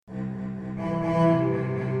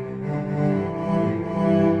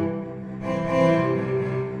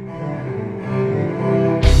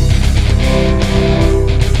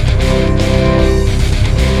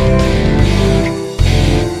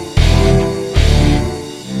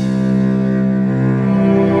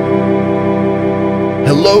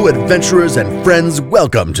Hello, adventurers and friends.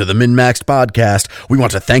 Welcome to the MinMaxed Podcast. We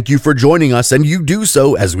want to thank you for joining us, and you do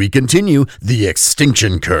so as we continue The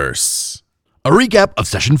Extinction Curse. A recap of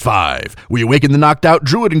Session 5. We awaken the knocked-out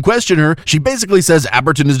druid and question her. She basically says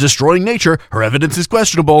Abberton is destroying nature, her evidence is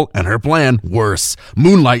questionable, and her plan, worse.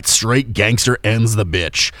 Moonlight straight gangster ends the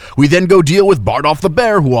bitch. We then go deal with Bardolph the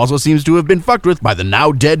Bear, who also seems to have been fucked with by the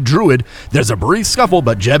now-dead druid. There's a brief scuffle,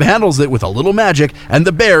 but Jeb handles it with a little magic, and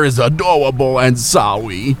the bear is adorable and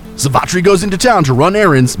sorry. Savatri goes into town to run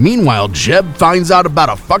errands. Meanwhile, Jeb finds out about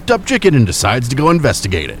a fucked-up chicken and decides to go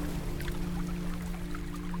investigate it.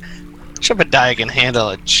 Jebediah can handle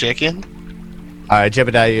a chicken. All right,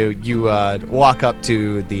 Jebediah, you walk up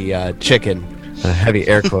to the chicken. Heavy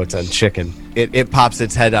air quotes on chicken. It pops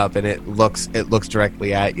its head up and it looks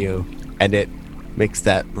directly at you, and it makes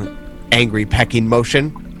that angry pecking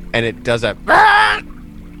motion, and it does a.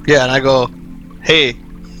 Yeah, and I go, hey.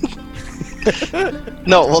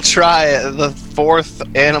 No, we'll try the fourth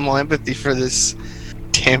animal empathy for this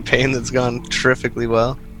campaign that's gone terrifically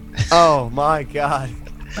well. Oh my god.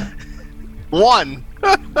 1.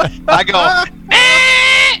 I go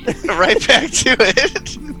right back to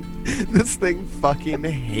it. This thing fucking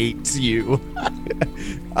hates you.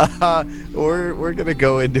 We're gonna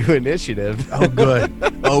go into initiative. Oh, good.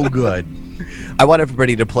 Oh, good. I want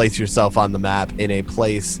everybody to place yourself on the map in a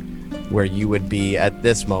place where you would be at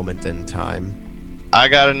this moment in time. I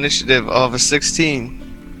got initiative of a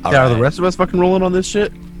 16. Are the rest of us fucking rolling on this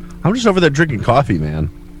shit? I'm just over there drinking coffee, man.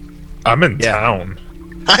 I'm in town.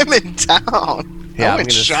 I'm in town. Yeah, I'm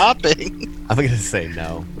shopping. I'm gonna say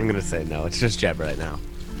no. It's just Jeb right now.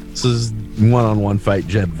 This is one-on-one fight,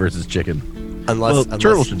 Jeb versus chicken. Unless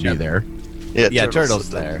Turtle should be there. Yeah,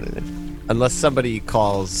 Turtle's there. Unless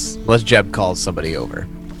Jeb calls somebody over.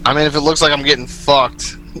 I mean, if it looks like I'm getting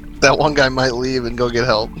fucked, that one guy might leave and go get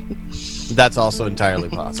help. That's also entirely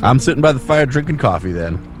possible. I'm sitting by the fire drinking coffee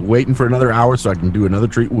then, waiting for another hour so I can do another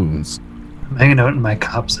treat wounds. I'm hanging out in my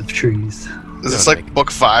copse of trees. Is this like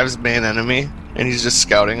Book 5's main enemy, and he's just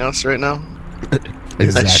scouting us right now?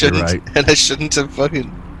 Exactly right. And I shouldn't have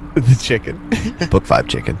fucking... The chicken. Book 5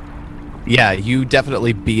 chicken. Yeah, you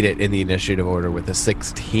definitely beat it in the initiative order with a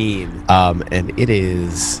 16. And it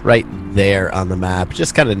is right there on the map,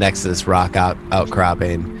 just kind of next to this rock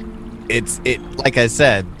outcropping. It like I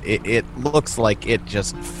said, it looks like it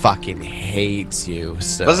just fucking hates you.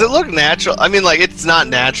 So does it look natural? I mean, like, it's not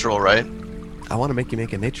natural, right? I want to make you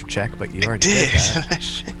make a nature check, but you already did that.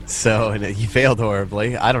 So, and you failed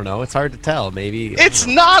horribly. I don't know. It's hard to tell. Maybe it's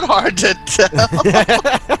not hard to tell.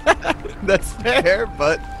 That's fair,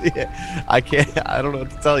 but yeah, I don't know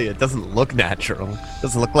what to tell you. It doesn't look natural. It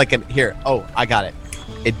doesn't look like here. Oh, I got it.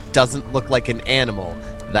 It doesn't look like an animal.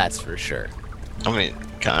 That's for sure. I mean,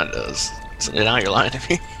 it kind of does. So now you're lying to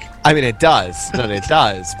me. I mean, it does. No, it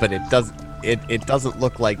does, but it does. It doesn't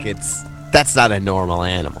look like it's. That's not a normal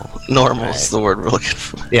animal. Normal is the word we're looking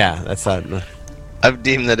for. Yeah, that's not. I've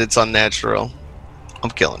deemed that it's unnatural.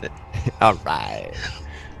 I'm killing it. All right.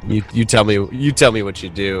 You tell me. You tell me what you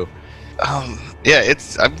do. Yeah,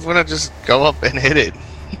 I'm gonna just go up and hit it.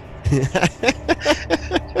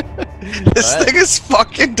 This thing is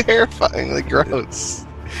fucking terrifyingly gross.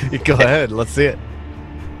 Go ahead. Let's see it.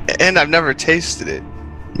 And I've never tasted it.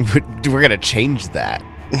 We're gonna change that.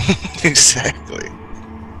 Exactly.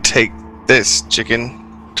 Take this, chicken.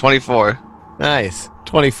 24. Nice.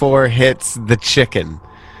 24 hits the chicken.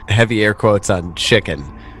 Heavy air quotes on chicken.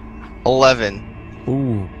 11.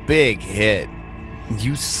 Ooh, big hit.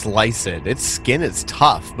 You slice it. Its skin is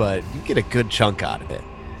tough, but you get a good chunk out of it.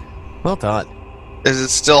 Well done. Is it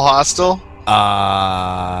still hostile?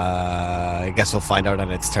 I guess we'll find out on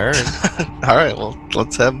its turn. Alright, well,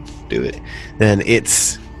 let's have him do it. Then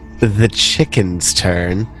it's the chicken's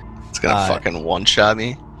turn. It's gonna fucking one-shot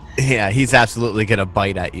me. Yeah, he's absolutely gonna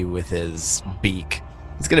bite at you with his beak.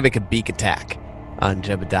 He's gonna make a beak attack on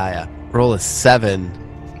Jebediah. Roll a 7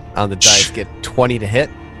 on the dice. Get 20 to hit.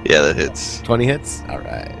 Yeah, that hits. 20 hits?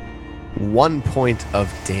 Alright. 1 point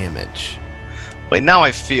of damage. Wait, now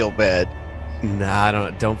I feel bad.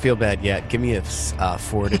 Nah, don't feel bad yet. Give me a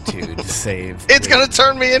fortitude to save. It's gonna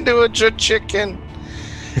turn me into a chicken.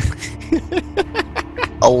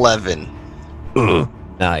 11. Ugh.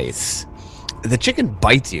 Nice. The chicken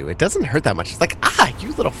bites you. It doesn't hurt that much. It's like,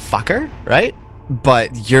 you little fucker, right?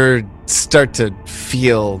 But you start to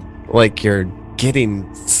feel like you're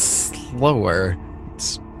getting slower.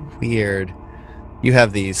 It's weird. You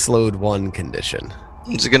have the slowed 1 condition.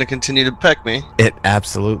 Is it going to continue to peck me? It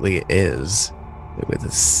absolutely is. With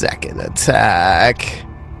a second attack.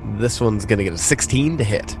 This one's going to get a 16 to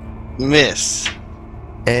hit. Miss.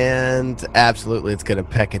 And absolutely, it's going to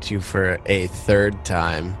peck at you for a third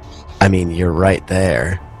time. I mean, you're right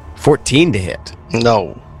there. 14 to hit.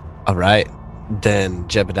 No. All right. Then,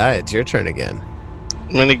 Jebediah, it's your turn again.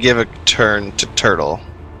 I'm going to give a turn to Turtle.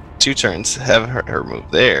 2 turns. Have her move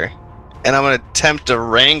there. And I'm going to attempt to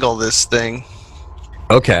wrangle this thing.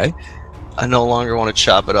 Okay. I no longer want to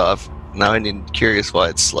chop it off. Now I'm curious why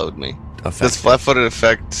it slowed me. Does flat-footed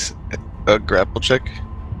affect a grapple check?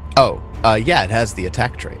 Oh, yeah, it has the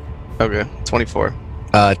attack trait. Okay, 24.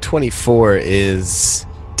 24 is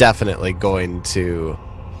definitely going to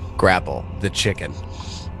grapple the chicken.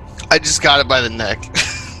 I just got it by the neck.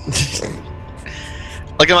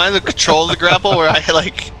 Like, am I in the control of the grapple where I,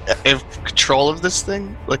 have control of this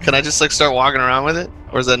thing? Like, can I just, start walking around with it?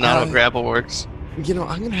 Or is that not how grapple works? I'm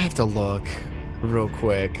going to have to look real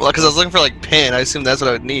quick. Well, because I was looking for, pin. I assume that's what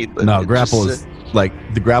I would need. But No, grapple is,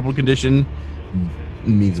 the grapple condition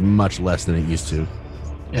means much less than it used to.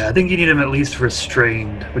 Yeah, I think you need him at least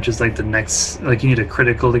restrained, which is the next. You need a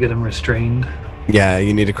critical to get him restrained. Yeah,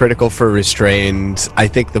 you need a critical for restrained. I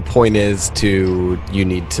think the point is you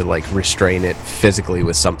need to restrain it physically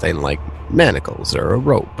with something like manacles or a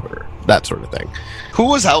rope or that sort of thing.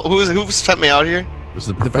 Who sent me out here? It was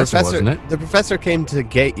the professor, wasn't it? The professor came to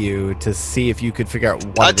get you to see if you could figure out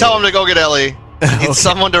what. I tell him to go get Ellie. I need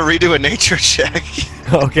someone to redo a nature check.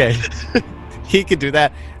 Okay. He could do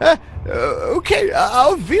that. Okay,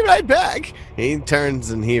 I'll be right back. He turns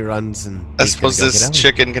and he runs and. I suppose this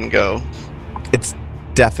chicken can go. It's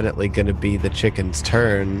definitely going to be the chicken's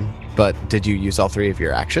turn, but did you use all 3 of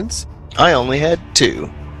your actions? I only had 2,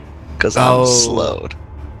 because I'm slowed.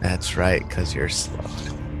 That's right, because you're slowed.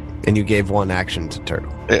 And you gave 1 action to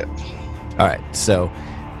Turtle. Yeah. All right, so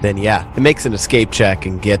then it makes an escape check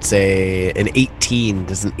and gets an 18.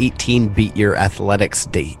 Does an 18 beat your athletics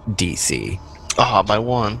DC? By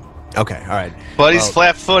 1. Okay, all right. But he's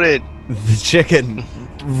flat-footed. The chicken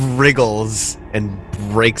wriggles and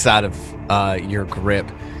breaks out of your grip,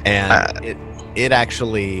 and it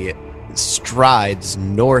actually strides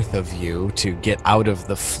north of you to get out of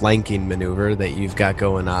the flanking maneuver that you've got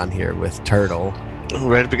going on here with Turtle.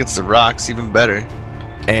 Right up against the rocks, even better.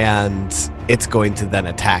 And it's going to then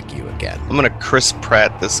attack you again. I'm gonna Chris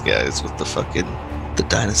Pratt this guy's with the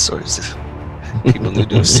dinosaurs. People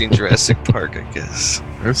who have seen Jurassic Park, I guess.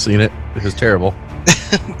 I've seen it. It was terrible.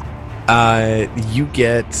 You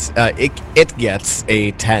get it gets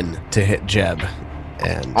a 10 to hit Jeb,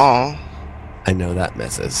 and I know that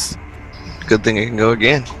misses. Good thing it can go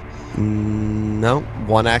again. No,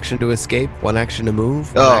 1 action to escape, 1 action to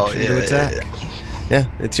move, 1 action to attack. Yeah,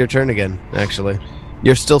 it's your turn again. Actually,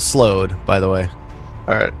 you're still slowed, by the way.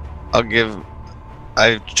 All right,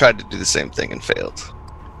 I tried to do the same thing and failed.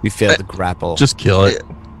 You failed to grapple. Just kill it.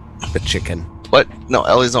 The chicken. What? No,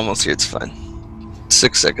 Ellie's almost here. It's fine.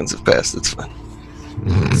 6 seconds have passed. It's fine.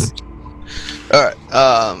 All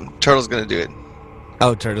right. Turtle's gonna do it.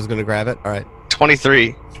 Oh, Turtle's gonna grab it. All right.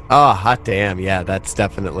 23. Oh, hot damn! Yeah, that's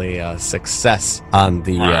definitely a success on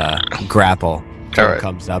the grapple. Turtle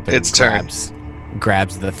comes up and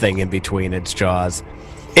grabs the thing in between its jaws.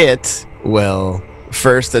 It will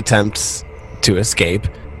first attempt to escape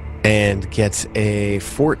and gets a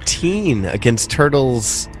 14 against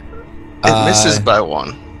Turtle's. It misses by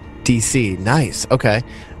 1. DC. Nice. Okay.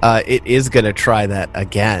 It is going to try that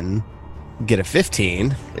again. Get a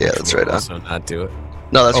 15. Yeah, that's right on. Also not do it.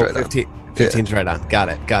 No, that's right 15, on. 15's right on. Got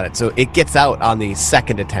it. So it gets out on the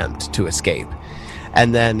second attempt to escape.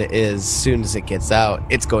 And then as soon as it gets out,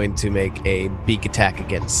 it's going to make a beak attack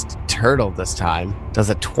against Turtle this time.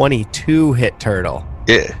 Does a 22 hit Turtle?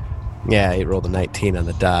 Yeah. Yeah, he rolled a 19 on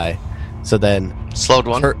the die. So then... Slowed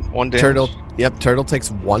 1 damage. Turtle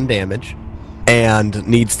takes 1 damage and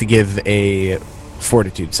needs to give a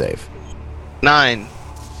fortitude save. 9.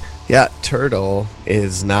 Yeah, Turtle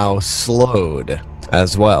is now slowed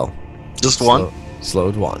as well. Just 1?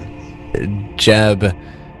 Slowed 1. Jeb,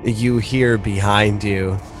 you hear behind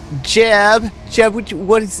you. Jeb,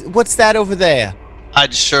 what's that over there?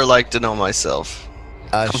 I'd sure like to know myself.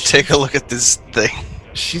 Come take a look at this thing.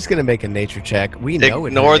 She's going to make a nature check. We know it.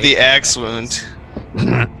 Ignore the axe wound.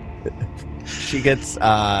 She gets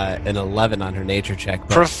an 11 on her nature check.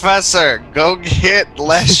 But... Professor, go get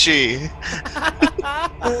Leshy.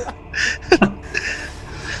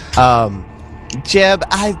 Jeb,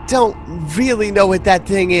 I don't really know what that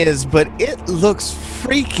thing is, but it looks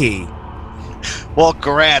freaky. Well,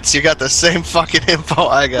 grats, you got the same fucking info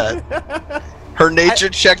I got. Her nature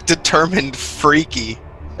check determined freaky.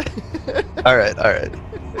 All right.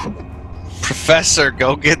 Professor,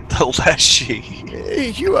 go get the Leshy.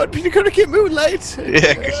 You want me to go to get Moonlight?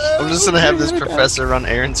 Yeah, I'm just gonna have this professor run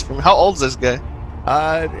errands for me. How old's this guy?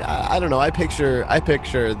 I don't know. I picture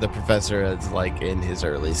the professor as like in his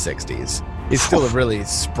early 60s. He's still a really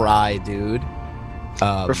spry dude.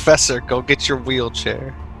 Professor, go get your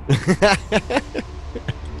wheelchair.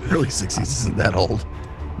 Early 60s isn't that old.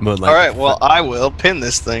 Moonlight. All right, well, I will pin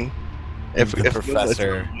this thing. If The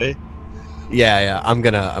professor. Yeah. I'm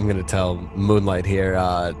gonna tell Moonlight here.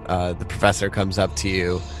 The professor comes up to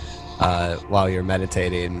you while you're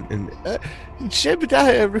meditating, and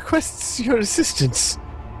Jebediah requests your assistance.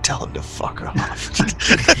 Tell him to fuck off.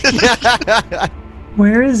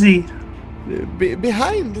 Where is he?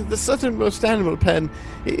 Behind the southernmost animal pen,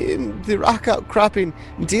 in the rock outcropping,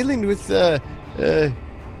 dealing with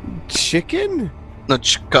chicken. No,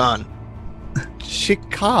 chicken.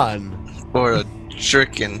 Chicken. Or a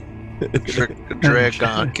jerkin.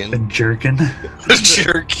 Dragonkin. A jerkin.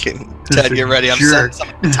 Jerkin. Ted, get ready. I'm sending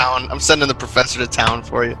someone to town. I'm sending the professor to town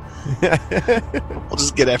for you. We'll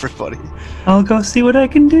just get everybody. I'll go see what I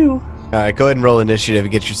can do. All right, go ahead and roll initiative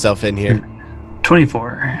and get yourself in here.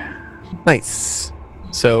 24. Nice.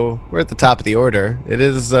 So we're at the top of the order. It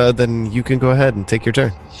is. Then you can go ahead and take your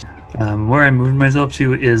turn. Where I moved myself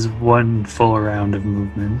to is one full round of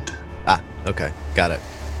movement. Ah, okay, got it.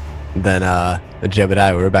 Then,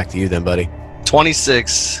 Jebediah, we're back to you then, buddy.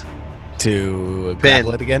 26. To Ben.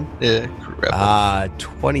 grapple it again? Yeah.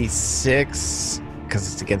 26,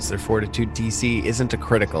 because it's against their fortitude DC, isn't a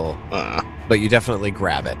critical, but you definitely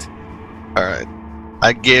grab it. All right.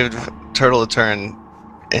 I gave Turtle a turn,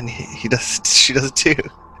 and she does it too.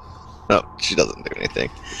 No, she doesn't do anything.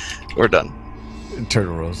 We're done.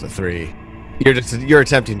 Turtle rolls a 3. You're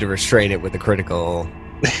attempting to restrain it with a critical.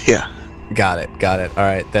 Yeah. Got it. All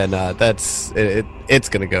right, then that's it. It's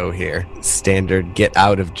gonna go here. Standard. Get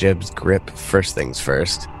out of Jeb's grip. First things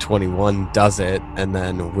first. 21 does it, and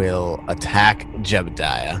then will attack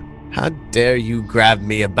Jebediah. How dare you grab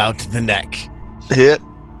me about the neck? Hit.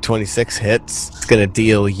 26 hits. It's gonna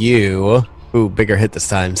deal you. Ooh, bigger hit this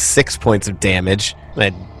time. 6 points of damage.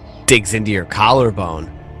 That digs into your collarbone.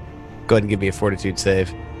 Go ahead and give me a fortitude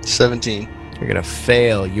save. 17. You're gonna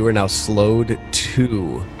fail. You are now slowed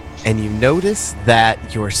 2. And you notice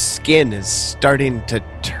that your skin is starting to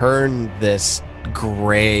turn this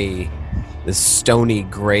gray, this stony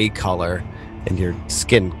gray color, and your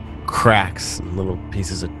skin cracks, and little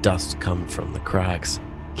pieces of dust come from the cracks.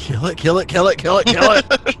 Kill it.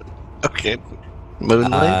 Okay.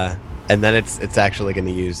 Moonlight. And then it's actually going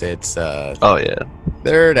to use its Oh, yeah.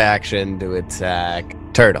 third action to attack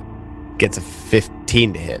Turtle. Gets a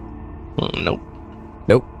 15 to hit. Nope.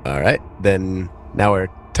 Nope. All right. Then now we're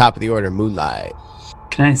top of the order, Moonlight.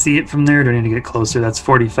 Can I see it from there, or do I need to get closer? That's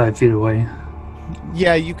 45 feet away.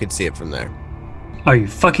 Yeah, you could see it from there. Are you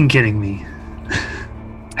fucking kidding me?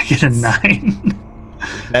 I get a 9.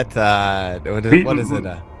 That's what is it?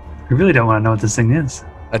 I really don't want to know what this thing is.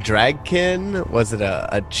 A dragkin? Was it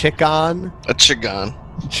a chicken? A chigan.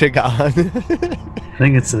 Chicken. I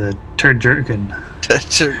think it's a turd jerkin.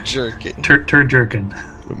 Jerkin. Turd jerkin.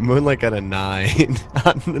 Moonlight got a 9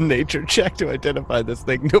 on the nature check to identify this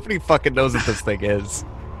thing. Nobody fucking knows what this thing is.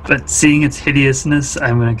 But seeing its hideousness,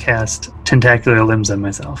 I'm going to cast Tentacular Limbs on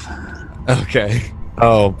myself. Okay.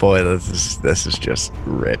 Oh boy, this is just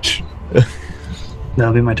rich.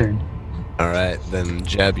 That'll be my turn. All right, then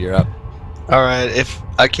Jeb, you're up. All right. If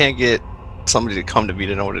I can't get somebody to come to me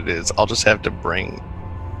to know what it is, I'll just have to bring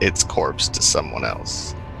its corpse to someone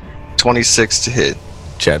else. 26 to hit.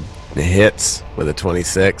 Jeb hits with a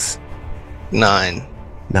 26. 9.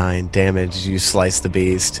 9 damage. You slice the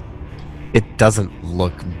beast. It doesn't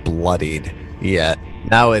look bloodied yet.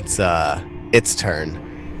 Now it's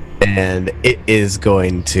turn, and it is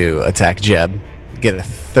going to attack Jeb. Get a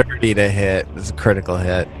 30 to hit. It's a critical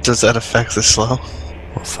hit. Does that affect the slow?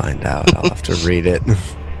 We'll find out. I'll have to read it.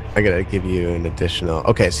 I gotta give you an additional.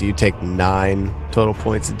 Okay, so you take 9 total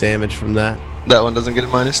points of damage from that. That one doesn't get a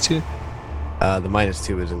 -2? The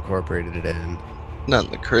 -2 is incorporated in. Not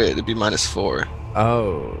in the crit. It'd be -4.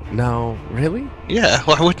 Oh, no. Really? Yeah,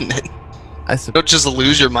 why wouldn't it? I You don't just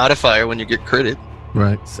lose your modifier when you get critted.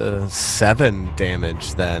 Right. So 7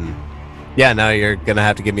 damage then. Yeah, now you're gonna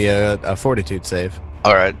have to give me a fortitude save.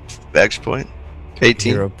 All right, action point.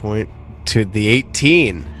 18. 0 point to the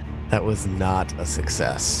 18. That was not a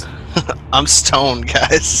success. I'm stoned,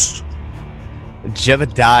 guys.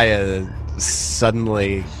 Jebediah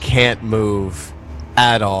suddenly can't move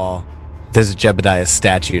at all. There's a Jebediah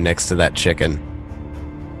statue next to that chicken.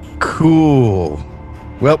 Cool.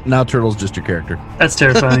 Well, now Turtle's just your character. That's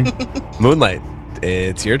terrifying. Moonlight,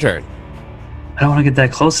 it's your turn. I don't want to get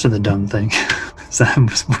that close to the dumb thing. So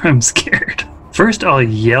I'm scared. First, I'll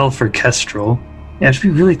yell for Kestrel. Yeah, I should be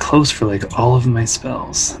really close for like all of my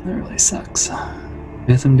spells. That really sucks. I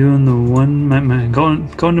guess I'm doing the one,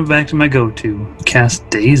 going back to my go-to. Cast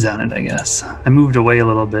Daze on it, I guess. I moved away a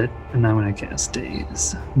little bit, and I'm going to cast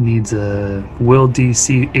Daze. Needs a Will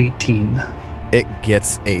DC 18. It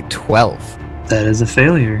gets a 12. That is a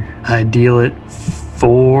failure. I deal it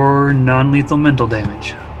 4 non-lethal mental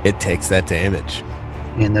damage. It takes that damage.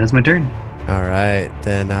 And that is my turn. All right,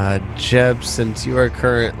 then Jeb, since you are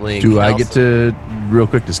currently... I get to, real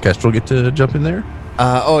quick, does Kestrel get to jump in there?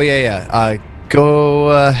 Go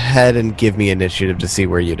ahead and give me initiative to see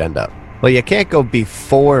where you'd end up. Well, you can't go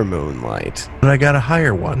before Moonlight. But I got a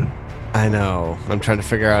higher one. I know. I'm trying to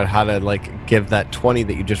figure out how to, give that 20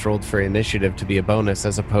 that you just rolled for initiative to be a bonus,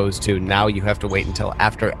 as opposed to now you have to wait until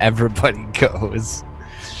after everybody goes.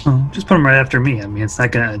 Oh, just put them right after me. I mean, it's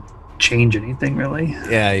not going to change anything, really.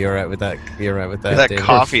 Yeah, you're right with that. You're right with that. That David.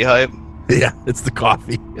 coffee hype. Yeah, it's the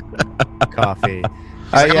coffee. Coffee.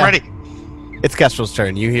 I'm ready. It's Kestrel's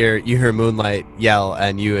turn. You hear Moonlight yell,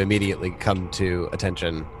 and you immediately come to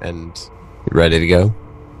attention and ready to go.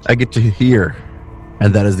 I get to hear,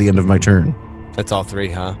 and that is the end of my turn. That's all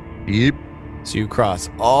 3, huh? Yep. So you cross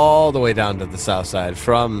all the way down to the south side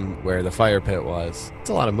from where the fire pit was.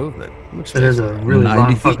 It's a lot of movement. That is a really 90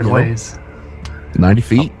 long feet, fucking you know? ways. 90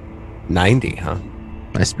 feet. 90, huh?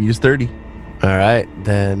 My speed is 30. All right.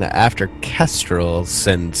 Then after Kestrel,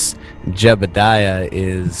 since Jebediah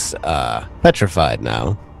is petrified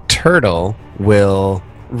now, Turtle will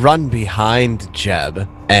run behind Jeb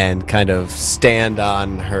and kind of stand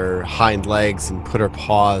on her hind legs and put her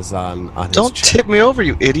paws on his Don't chest. tip me over,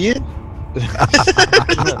 you idiot.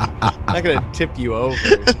 I'm not going to tip you over.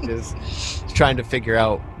 Just trying to figure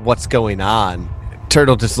out what's going on.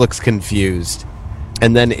 Turtle just looks confused.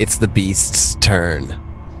 And then it's the beast's turn.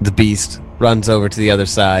 The beast runs over to the other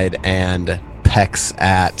side and pecks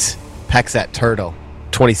at Turtle.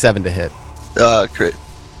 27 to hit. Crit.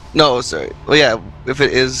 No, sorry. Well, yeah, if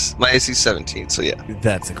it is, my AC 17, so yeah.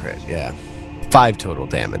 That's a crit, yeah. 5 total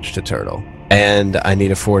damage to Turtle. And I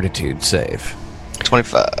need a fortitude save.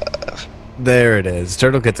 25. There it is.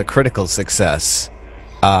 Turtle gets a critical success.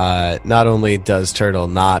 Not only does Turtle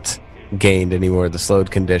not gain any more of the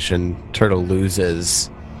slowed condition, Turtle loses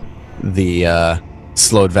the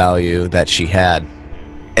slowed value that she had.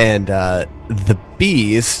 And the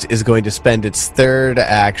beast is going to spend its third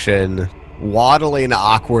action waddling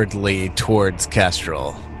awkwardly towards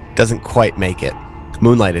Kestrel. Doesn't quite make it.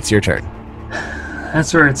 Moonlight, it's your turn.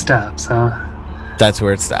 That's where it stops, huh? That's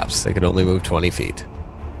where it stops. They can only move 20 feet.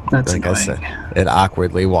 That's Like I annoying. said, it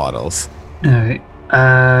awkwardly waddles. Alright.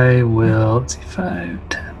 I will, let's see, 5,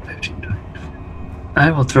 10, 15, 20.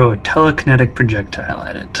 I will throw a telekinetic projectile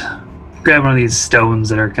at it. Grab one of these stones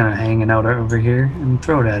that are kind of hanging out over here and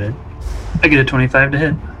throw it at it. I get a 25 to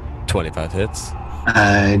hit. 25 hits.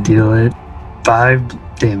 I deal it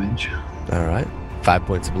 5 damage. All right. 5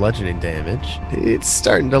 points of bludgeoning damage. It's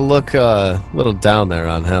starting to look a little down there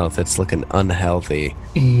on health. It's looking unhealthy.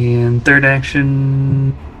 And third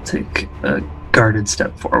action, take a guarded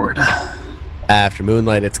step forward. After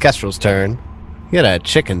Moonlight, it's Kestrel's turn. You got a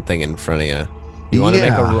chicken thing in front of you. You want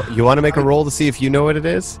to make a roll to see if you know what it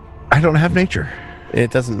is? I don't have nature.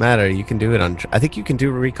 It doesn't matter. You can do it on. I think you can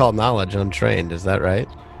do recall knowledge untrained. Is that right?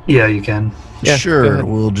 Yeah, you can. Yeah, go Sure, ahead.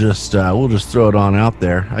 we'll just throw it on out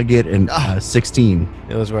there. I get an 16.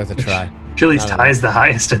 It was worth a try. Chili's Not tie is the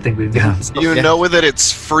highest I think we've got. So. You Yeah. know that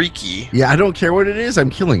it's freaky. Yeah, I don't care what it is. I'm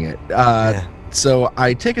killing it. Yeah. So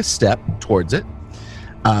I take a step towards it.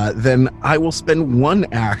 Then I will spend one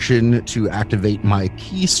action to activate my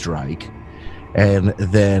key strike. And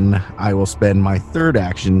then I will spend my third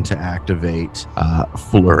action to activate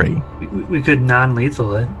Flurry. We could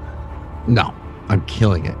non-lethal it. No, I'm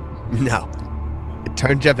killing it. No. It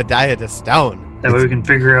turned Jebediah to stone. That way we can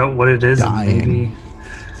figure out what it is dying. and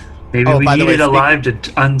maybe Oh, we by the need way, it alive to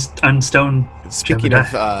unstone. Speaking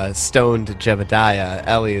Jebediah. of stoned Jebediah,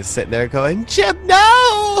 Ellie is sitting there going, Jeb,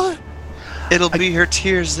 no! It'll be her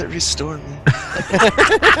tears that restore me.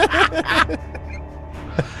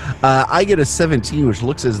 I get a 17, which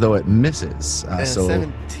looks as though it misses. So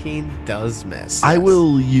 17 does miss. I yes.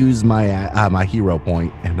 will use my my hero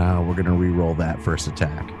point, and we're gonna re-roll that first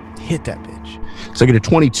attack. hit that bitch. So I get a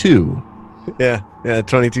 22. Yeah,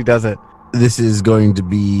 22 does it. This is going to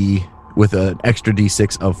be with an extra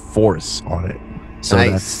d6 of force on it. So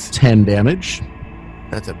Nice. that's 10 damage.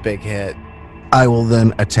 That's a big hit. I will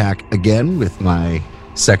then attack again with my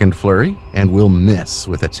second flurry and will miss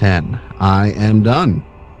with a 10. I am done.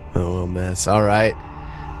 Oh, we'll miss. All right.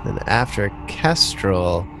 Then after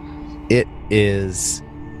Kestrel, it is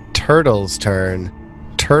Turtle's turn.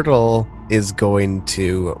 Turtle is going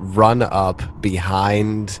to run up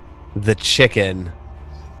behind the chicken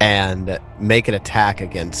and make an attack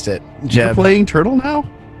against it. You're Jeb, playing Turtle now?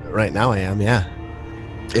 right now I am, yeah.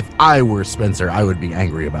 If I were Spencer, I would be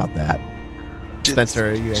angry about that. Spencer,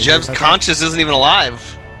 are you angry Jeb's about conscience isn't even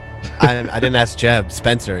alive. that? I didn't ask Jeb.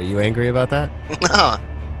 Spencer, are you angry about that? No,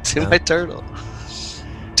 to No. my turtle.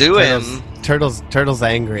 Do him. Turtle's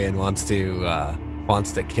angry and wants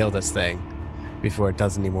to kill this thing before it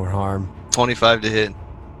does any more harm. 25 to hit.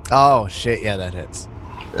 Oh shit! Yeah, that hits.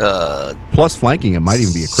 Plus flanking, it might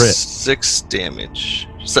even be a crit. 6 damage.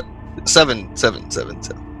 7.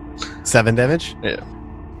 7 damage. Yeah.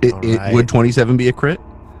 Alright. Would 27 be a crit?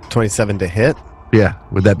 27 to hit. Yeah.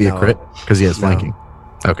 Would that be No. a crit? Because he has No. flanking.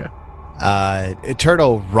 Okay.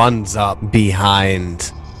 Turtle runs up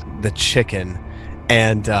behind the chicken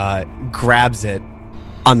and grabs it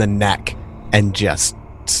on the neck and just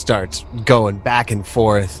starts going back and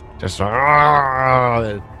forth, just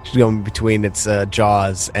going between its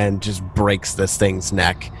jaws and just breaks this thing's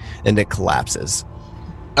neck and it collapses.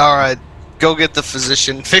 All right. Go get the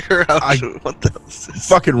physician. Figure out what the hell is this.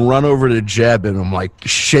 Fucking run over to Jeb and I'm like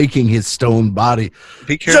shaking his stone body.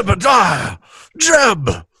 Be careful. Jebediah! Jeb!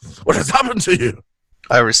 What has happened to you?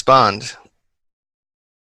 I respond.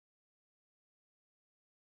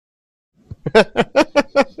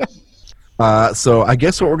 So I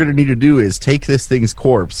guess what we're going to need to do is take this thing's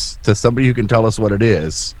corpse to somebody who can tell us what it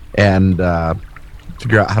is and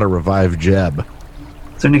figure out how to revive Jeb.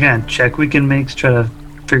 Is there any kind of check we can make to try to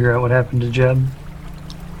figure out what happened to Jeb?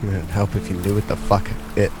 It'd help if you knew what the fuck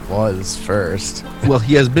it was first. Well,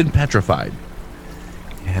 he has been petrified.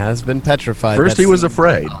 He has been petrified. First he That's was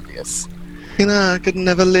afraid. obvious. You know, I could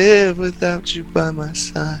never live without you by my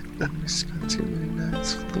side.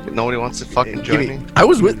 Nobody wants to fucking join me. I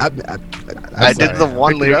was with... I did the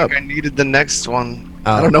one Picked it up. lyric. I needed the next one.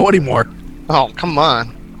 I don't know anymore. Oh, come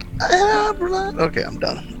on. Okay, I'm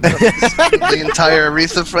done. The entire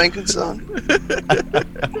Aretha Franklin song.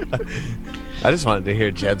 I just wanted to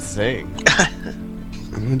hear Jeb sing.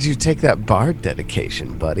 When did you take that bard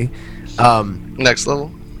dedication, buddy? Next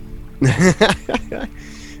level.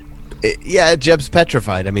 Yeah, Jeb's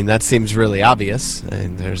petrified. I mean, that seems really obvious,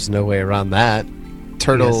 and there's no way around that.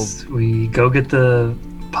 Turtle. Guess we go get the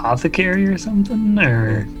apothecary or something,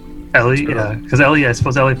 or Ellie. Yeah, because I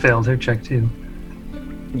suppose Ellie failed her check too.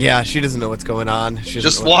 Yeah, she doesn't know what's going on. She doesn't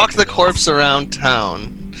Just know what walk the fucking corpse around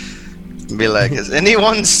town. And be like, has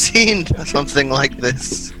anyone seen something like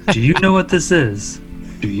this? Do you know what this is?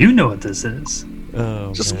 Do you know what this is?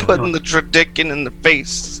 Oh, Just man. putting the Tradicken in the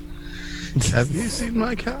face. Have you seen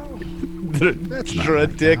my cow? That's not my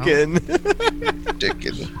Tradicken.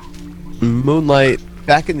 Tradicken. Moonlight,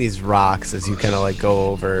 back in these rocks as you kind of like go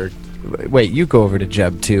over. Wait, you go over to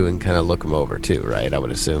Jeb too and kind of look him over too, right? I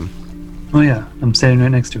would assume. Oh yeah, I'm standing right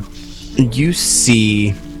next to him. You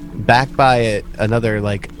see back by it another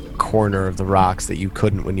like corner of the rocks that you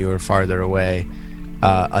couldn't when you were farther away.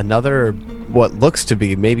 Another, what looks to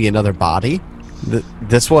be maybe another body.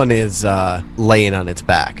 This one is laying on its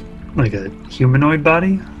back. Like a humanoid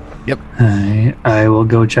body? Yep. I will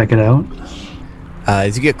go check it out.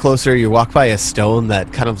 As you get closer, you walk by a stone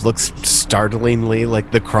that kind of looks startlingly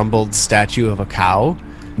like the crumbled statue of a cow,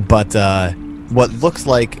 but what looks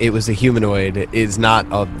like it was a humanoid is not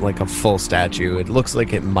like a full statue. It looks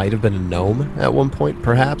like it might have been a gnome at one point,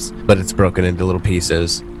 perhaps, but it's broken into little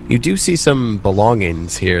pieces. You do see some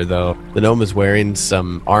belongings here, though. The gnome is wearing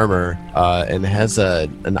some armor and has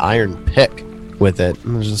an iron pick with it.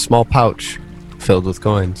 And there's a small pouch filled with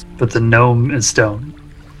coins. But the gnome is stone.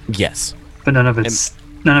 Yes. But none of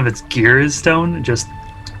its gear is stone. Just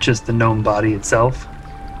the gnome body itself.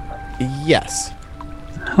 Yes.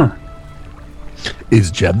 Huh. Is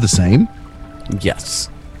Jeb the same? Yes.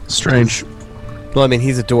 Strange. Well, I mean,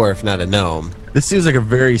 he's a dwarf, not a gnome. This seems like a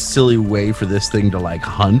very silly way for this thing to like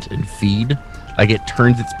hunt and feed. Like it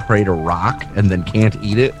turns its prey to rock and then can't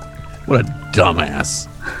eat it. What a dumbass.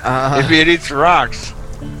 If it eats rocks.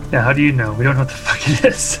 Yeah, how do you know? We don't know what the fuck it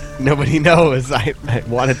is. Nobody knows. I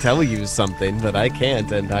want to tell you something, but I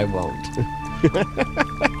can't, and I won't.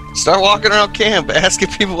 Start walking around camp, asking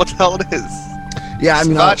people what the hell it is. Yeah, I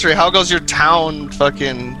mean, Vatri, how goes your town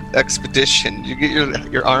fucking expedition? Did you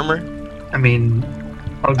get your armor? I mean,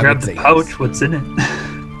 I'll grab would the say pouch. yes. What's in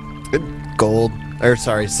it? Gold, or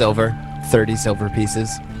sorry, silver. 30 silver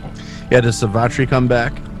pieces. yeah, does Savatri come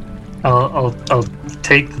back? I'll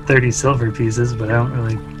take the 30 silver pieces, but I don't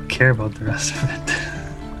really care about the rest of it.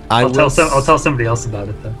 I'll tell somebody else about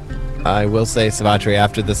it though. I will say, Savatri,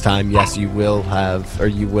 after this time, yes, you will have, or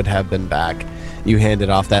you would have been back. You handed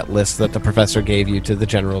off that list that the professor gave you to the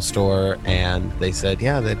general store, and they said,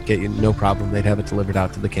 yeah, they'd get you, no problem. They'd have it delivered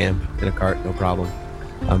out to the camp in a cart, no problem.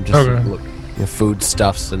 Food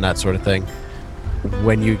stuffs and that sort of thing.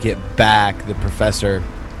 When you get back, the professor,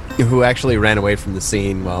 who actually ran away from the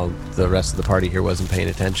scene while the rest of the party here wasn't paying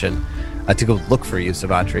attention, to go look for you,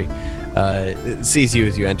 Savatri, sees you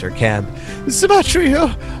as you enter camp. Savatri,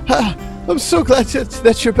 I'm so glad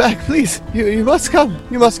that you're back. Please, you must come.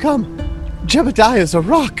 You must come. Jebediah is a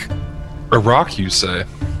rock. A rock, you say?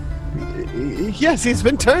 Yes, he's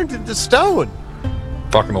been turned into stone.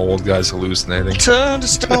 Fucking old guy's hallucinating. Turn to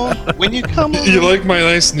stone when you come on. You like my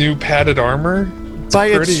nice new padded armor? It's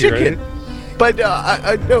By pretty, a chicken. right? But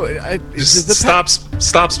Just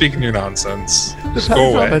stop speaking your nonsense. Just the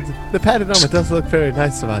go away. The padded armor does look very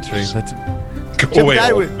nice, Savatri. But Go away,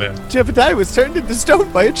 old man. Jebediah was turned into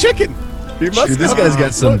stone by a chicken. You must Dude, this guy's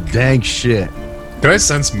got some dank shit. Can I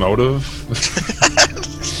sense motive?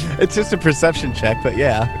 It's just a perception check, but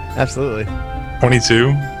yeah, absolutely.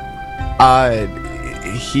 22?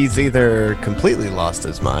 He's either completely lost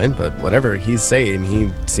his mind, but whatever he's saying,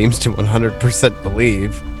 he seems to 100%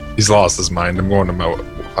 believe. He's lost his mind. I'm going to my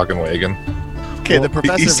fucking wagon. Okay, the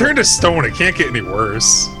professor... He's turned to stone. It can't get any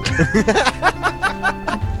worse.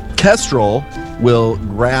 Kestrel will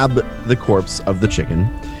grab the corpse of the chicken,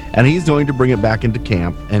 and he's going to bring it back into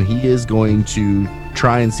camp, and he is going to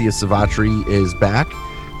try and see if Savatri is back.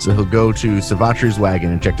 So he'll go to Savatri's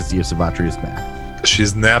wagon and check to see if Savatri is back.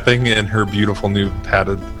 She's napping in her beautiful new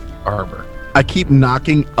padded armor. I keep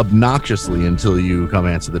knocking obnoxiously until you come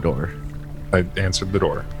answer the door. I answered the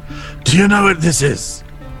door. Do you know what this is?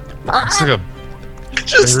 It's like a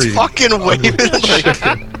Just very fucking waving.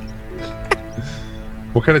 chicken.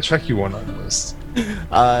 What kind of check you want on this?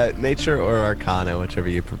 Nature or Arcana, whichever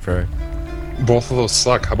you prefer. Both of those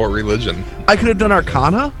suck. How about religion? I could have done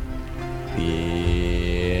Arcana.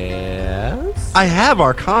 Yes? I have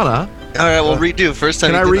Arcana. All right, well, redo. First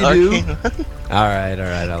time Can you I did redo? Arcane. All right,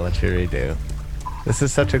 I'll let you redo. This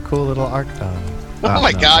is such a cool little arc, though. Oh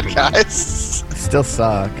my no. god, guys. Still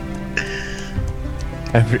suck.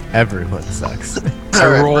 Everyone sucks.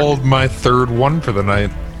 I rolled my third one for the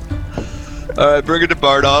night. All right, bring it to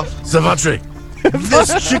Bardoff. Savatri,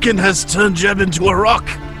 this chicken has turned Jeb into a rock.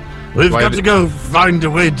 We've Why got did- to go find a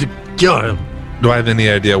way to kill him. Do I have any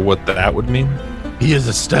idea what that would mean? He is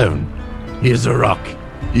a stone. He is a rock.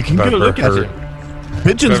 You can I've go look at heard- him.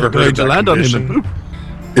 Pigeons I've are ever going heard to that land on him and condition.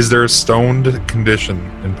 poop. Is there a stoned condition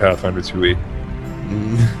in Pathfinder 2e?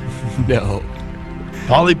 No.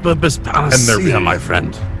 Polypurpose And panacea, there be- my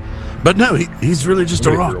friend. But no, he's really just a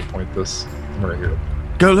I'm rock. gonna hero point this. I'm right here.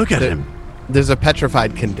 Go look at There- him. There's a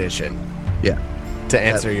petrified condition Yeah. to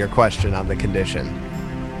answer your question on the condition.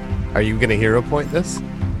 Are you going to hero point this?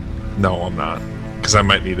 No, I'm not. Because I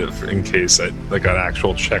might need it in case I like an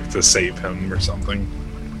actual check to save him or something.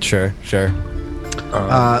 Sure.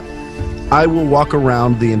 I will walk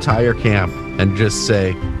around the entire camp and just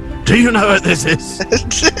say, do you know what this is?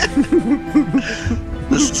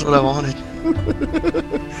 This is what I wanted.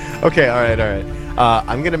 Okay, all right.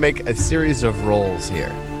 I'm going to make a series of rolls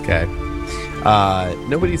here, okay?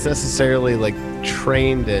 Nobody's necessarily, like,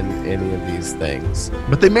 trained in any of these things.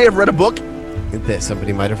 But they may have read a book.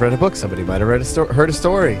 Somebody might have read a book. Somebody might have heard a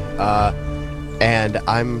story. And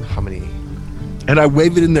I'm... How many? And I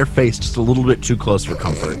wave it in their face just a little bit too close for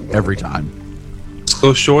comfort every time.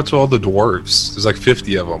 So show it to all the dwarves. There's like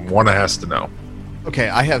 50 of them. One has to know. Okay,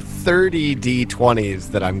 I have 30 D20s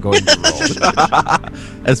that I'm going to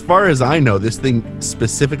roll. As far as I know, this thing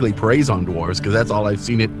specifically preys on dwarves because that's all I've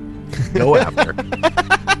seen it go after.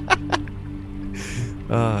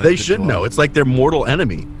 They should know. It's like their mortal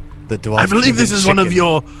enemy. The dwarf I believe this is one of chicken.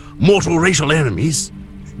 your mortal racial enemies,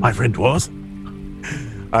 my friend dwarves.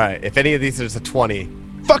 All right, if any of these is a 20,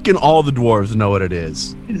 Fucking all the dwarves know what it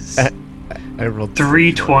is. I rolled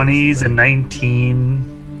 3 20s and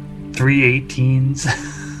 19, 3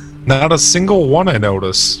 18s. Not a single one I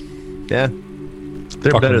notice. Yeah,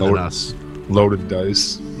 They're Fucking better than load- us. Loaded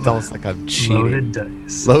dice. it's almost like I'm cheating. Loaded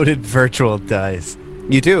dice. Loaded virtual dice.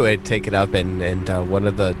 You do it, take it up, and one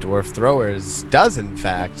of the dwarf throwers does, in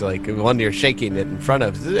fact, like one you're shaking it in front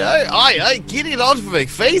of. I get it out of my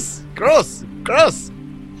face. Gross.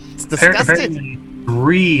 It's disgusting. Apparently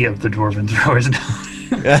 3 of the dwarven throwers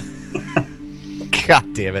now.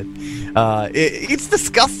 God damn it. It's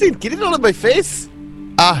disgusting. Get it out of my face.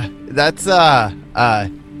 That's a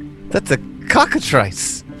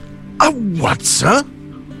cockatrice. A what, sir?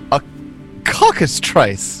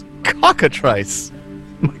 Cockatrice. Cockatrice.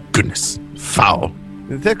 My goodness. Foul.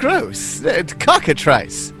 They're gross.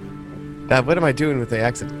 Cockatrice. What am I doing with the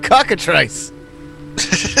accent? Cockatrice.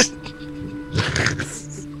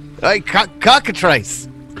 Hey, cockatrice.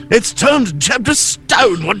 It's turned Jeb to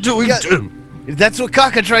stone. What do we do? That's what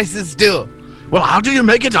cockatrices do. Well, how do you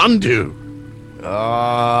make it undo?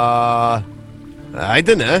 I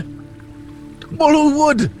don't know. Well, who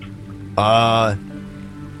would?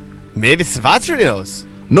 Maybe Savatri knows.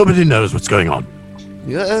 Nobody knows what's going on.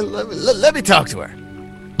 Let me talk to her.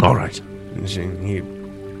 All right. He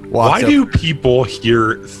Why do people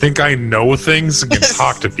here think I know things and can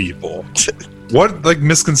talk to people? What like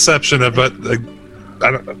misconception about like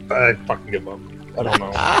I fucking give up. I don't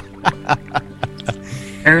know.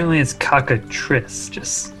 Apparently it's cockatrice.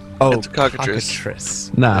 Just It's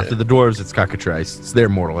cockatrice. Nah, after the dwarves, it's cockatrice. It's their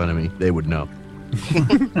mortal enemy. They would know.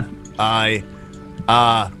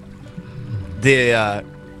 The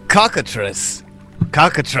cockatrice.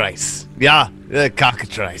 Cockatrice. Yeah, the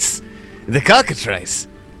cockatrice. The cockatrice.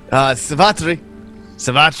 Savatri.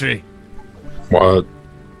 What?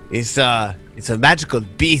 It's a magical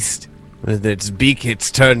beast. With its beak,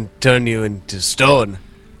 it's turn you into stone.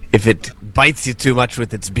 If it bites you too much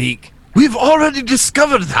with its beak. We've already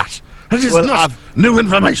discovered that. It is not new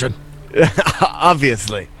information.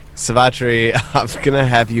 Obviously. Savatri, I'm gonna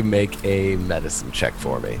have you make a medicine check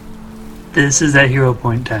for me. this is that hero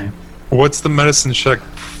point time. What's the medicine check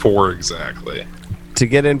for exactly? To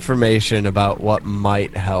get information about what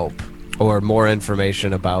might help, or more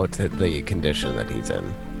information about the condition that he's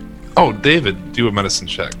in. Oh, David, do a medicine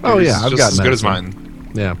check. Oh, It's yeah, I've just got as good as medicine.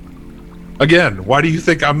 mine. Yeah. Again, why do you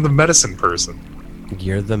think I'm the medicine person?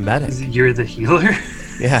 You're the medic. You're the healer.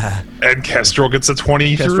 Yeah. And Kestrel gets a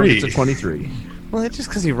 23. Kestrel gets a 23. Well, just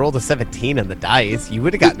because you rolled a 17 on the dice, you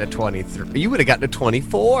would have gotten a 23. You would have gotten a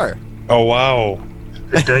 24. Oh, wow.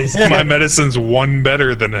 The dice. My medicine's one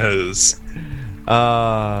better than his.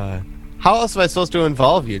 How else am I supposed to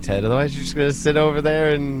involve you, Ted? Otherwise, you're just gonna sit over there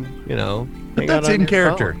and, you know. But hang that's out on in your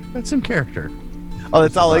character. phone. That's in character. Oh,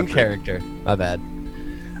 that's all in character. My bad.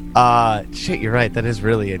 Shit, you're right. That is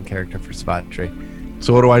really in character for Savatri.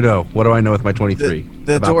 So what do I know? What do I know with my 23?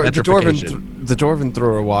 The About petrification. dwarven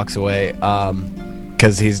thrower walks away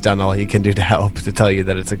because he's done all he can do to help to tell you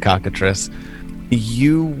that it's a cockatrice.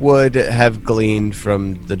 You would have gleaned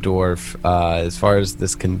from the dwarf, as far as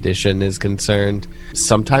this condition is concerned,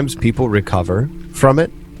 sometimes people recover from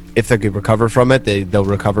it. If they could recover from it, they'll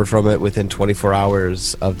recover from it within 24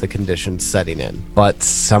 hours of the condition setting in. But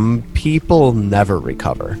some people never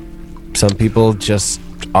recover. Some people just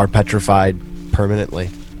are petrified permanently.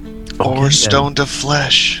 Or stone to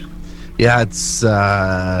flesh. Yeah, it's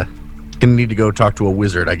gonna need to go talk to a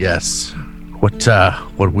wizard, I guess.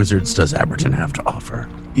 What wizards does Aberton have to offer?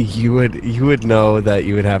 You would know that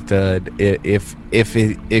you would have to, if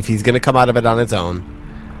he's going to come out of it on its own,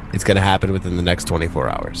 it's going to happen within the next 24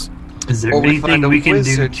 hours. Is there Or we anything find a we can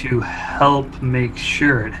wizard. do to help make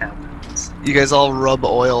sure it happens? You guys all rub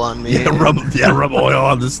oil on me. rub oil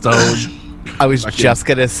on the stone. I was just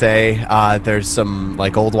going to say, there's some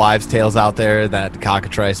like old wives' tales out there that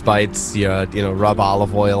cockatrice bites. You know, rub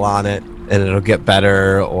olive oil on it and it'll get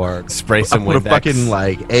better, or spray some Put a Windex. fucking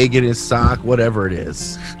like egg in his sock, whatever it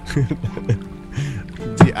is.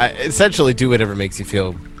 Essentially, do whatever makes you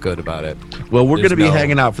feel good about it. Well, we're There's gonna be no-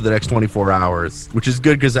 hanging out for the next 24 hours, which is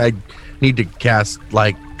good because I need to cast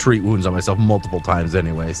like treat wounds on myself multiple times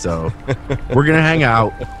anyway. So we're gonna hang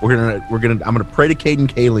out. I'm gonna pray to Caden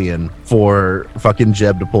Kalian for fucking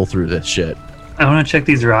Jeb to pull through this shit. I want to check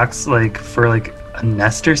these rocks like for like a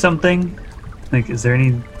nest or something. Like, is there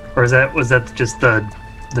any, or was that just the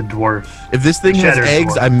dwarf? If this thing has Shattered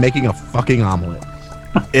eggs, dwarf. I'm making a fucking omelet.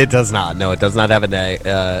 It does not. No, it does not have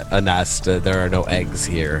a nest. There are no eggs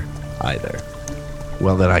here either.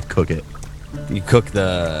 Well, then I cook it. You cook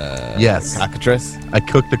the Yes. cockatrice? I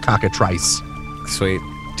cook the cockatrice. Sweet.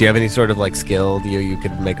 Do you have any sort of like skill you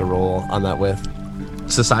could make a roll on that with?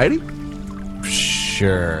 Society?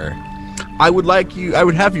 Sure. I would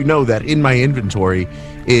have you know that in my inventory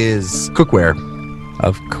is cookware.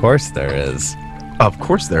 Of course there is. Of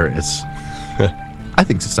course there is. I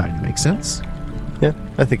think society makes sense. Yeah,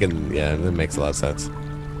 I think that makes a lot of sense.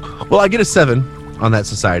 Well, I get a 7 on that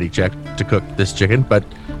society check to cook this chicken, but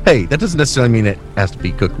hey, that doesn't necessarily mean it has to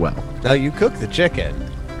be cooked well. Now you cook the chicken.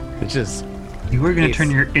 It's just You were gonna Yes.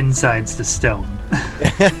 turn your insides to stone.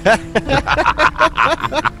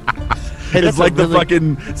 It's like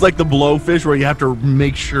it's like the blowfish where you have to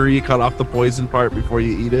make sure you cut off the poison part before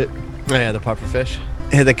you eat it. Oh, yeah, the puffer fish.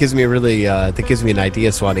 Hey, that gives me an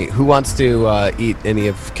idea, Swanee. Who wants to eat any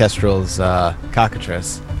of Kestrel's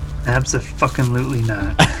cockatrice? Absolutely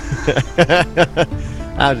not.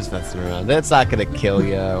 I'm just messing around. It's not gonna kill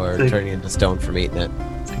you or Like- turn you into stone from eating it.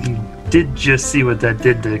 You did just see what that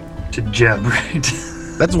did to Jeb, right?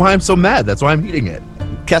 That's why I'm so mad. That's why I'm eating it.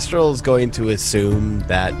 Kestrel's going to assume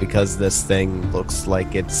that because this thing looks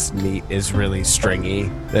like its meat is really stringy,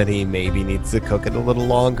 that he maybe needs to cook it a little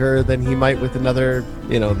longer than he might with another,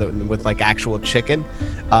 with like actual chicken,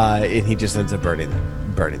 and he just ends up burning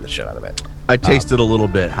the shit out of it. I tasted a little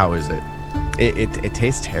bit. How is it? It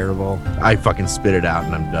tastes terrible. I fucking spit it out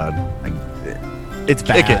and I'm done. It's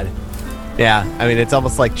bad. Yeah, I mean, it's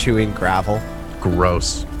almost like chewing gravel.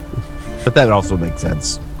 Gross. But that also makes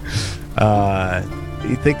sense.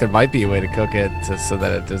 You think there might be a way to cook it so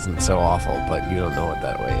that it isn't so awful, but you don't know what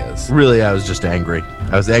that way is. Really, I was just angry.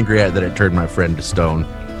 I was angry that it turned my friend to stone.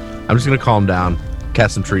 I'm just going to calm down,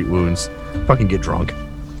 cast some treat wounds, fucking get drunk.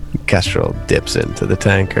 Kestrel dips into the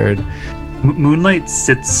tankard. Moonlight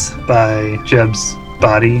sits by Jeb's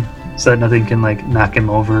body so that nothing can like knock him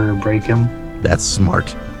over or break him. That's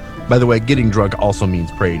smart. By the way, getting drunk also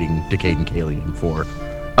means praying to Caden Kalian for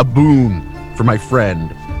a boon for my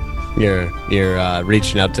friend. You're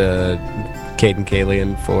reaching out to Caden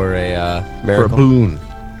Kalian for a miracle? For a boon.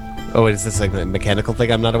 Oh, is this like a mechanical thing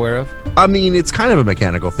I'm not aware of? I mean, it's kind of a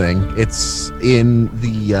mechanical thing. It's in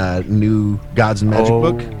the new Gods and Magic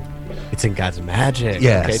book. It's in Gods and Magic.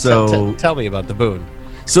 Yeah, okay, so... tell me about the boon.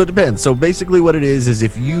 So it depends. So basically what it is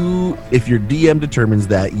if your DM determines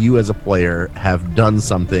that you as a player have done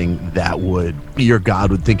something that your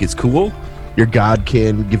god would think is cool, your god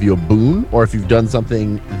can give you a boon, or if you've done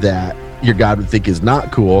something that your god would think is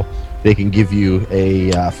not cool, they can give you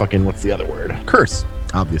a what's the other word? Curse,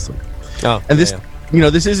 obviously. Oh, and this,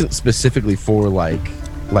 this isn't specifically for like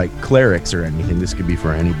clerics or anything. This could be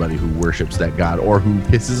for anybody who worships that god or who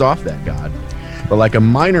pisses off that god. But like a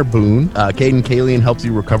minor boon, Caden Kalian helps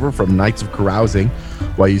you recover from nights of carousing.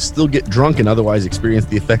 While you still get drunk and otherwise experience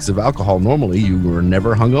the effects of alcohol normally, you were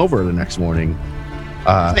never hungover the next morning.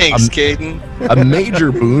 Thanks, Caden. A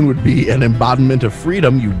major boon would be an embodiment of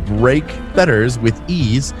freedom. You break fetters with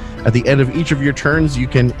ease. At the end of each of your turns, you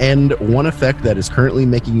can end one effect that is currently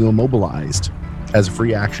making you immobilized as a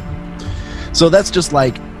free action. So that's just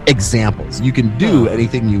like examples. You can do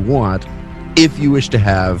anything you want if you wish to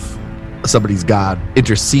have somebody's god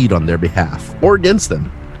intercede on their behalf or against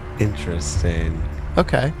them. Interesting.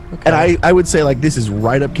 Okay. And I would say like this is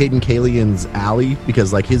right up Caden Kalian's alley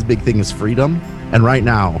because like his big thing is freedom. And right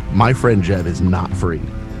now, my friend Jeb is not free.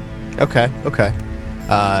 Okay.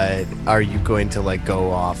 Are you going to like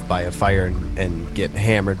go off by a fire and get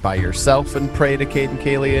hammered by yourself and pray to Caden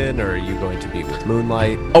Kalian, or are you going to be with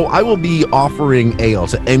Moonlight? Oh, I will be offering ale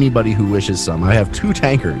to anybody who wishes some. I have 2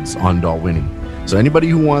 tankards on Dalwhinnie. So anybody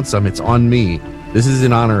who wants some, it's on me. This is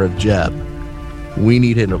in honor of Jeb. We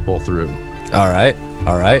need him to pull through. All right.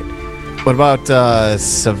 What about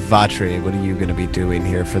Savatri? What are you going to be doing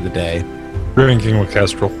here for the day? Drinking with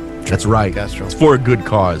Kestrel. That's right. Kestrel. It's for a good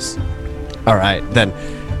cause. All right. Then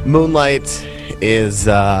Moonlight is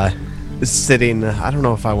sitting, I don't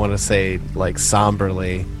know if I want to say like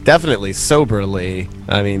somberly, definitely soberly.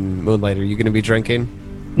 I mean, Moonlight, are you going to be drinking?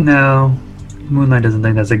 No. Moonlight doesn't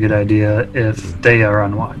think that's a good idea if they are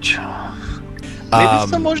on watch. Maybe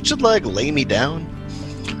someone should like lay me down.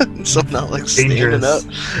 So I'm not like standing up.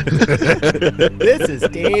 This is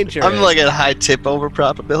dangerous. I'm like at a high tip over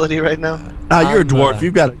probability right now. You're a dwarf.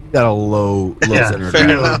 You've got a low center of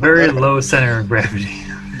gravity. A very low center of gravity.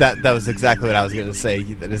 That was exactly what I was going to say.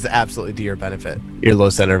 That is absolutely to your benefit. Your low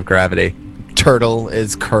center of gravity. Turtle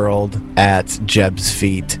is curled at Jeb's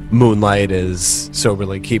feet. Moonlight is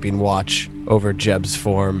soberly keeping watch over Jeb's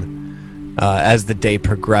form. As the day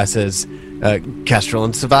progresses, Kestrel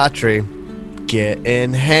and Savatri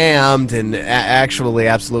getting hammed, and actually,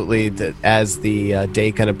 absolutely, as the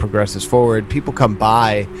day kind of progresses forward, people come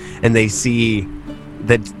by and they see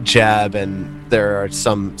that Jeb, and there are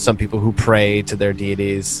some people who pray to their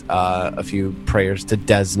deities, a few prayers to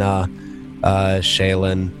Desna,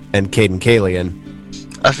 Shaylin, and Caden Kalian.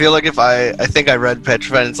 I feel like if I think I read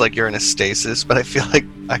Petrified, it's like you're in a stasis, but I feel like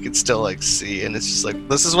I could still like see, and it's just like,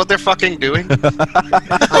 this is what they're fucking doing.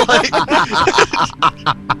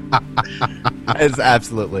 It's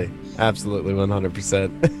absolutely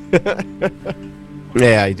 100%.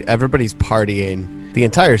 Yeah, everybody's partying. The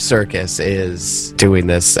entire circus is doing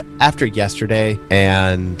this. After yesterday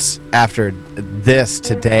and after this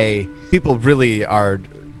today, people really are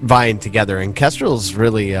vying together, and Kestrel's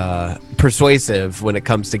really persuasive when it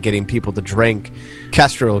comes to getting people to drink.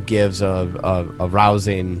 Kestrel gives a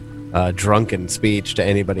rousing drunken speech to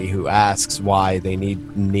anybody who asks why they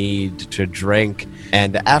need to drink.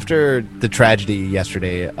 And after the tragedy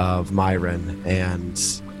yesterday of Myron and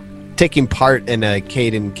taking part in a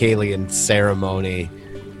Caden Kalian ceremony,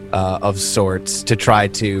 of sorts to try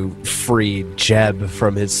to free Jeb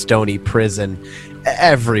from his stony prison.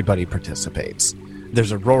 Everybody participates.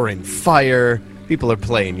 There's a roaring fire. People are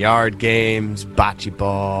playing yard games, bocce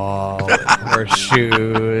ball,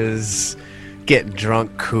 horseshoes, getting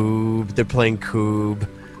drunk, coob. They're playing coob.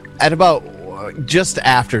 At about just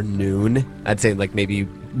after noon, I'd say like maybe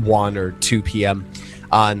 1 or 2 p.m.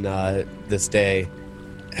 on this day.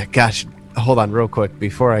 Gosh, hold on real quick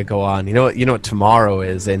before I go on. You know what tomorrow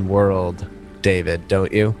is in world, David,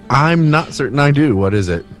 don't you? I'm not certain I do. What is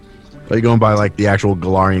it? Are you going by like the actual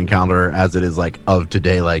Galarian calendar as it is like of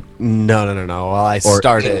today? Like No. Well, I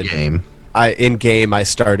started in-game? In game. I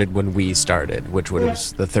started when we started, which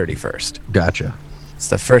was the 31st. Gotcha. It's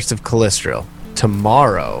the 1st of Callistril.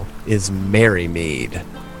 Tomorrow is Merrymead.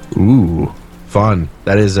 Ooh, fun.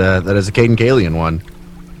 That is a Caden Kalian one.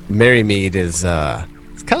 Merrymead is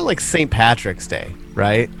it's kind of like St. Patrick's Day,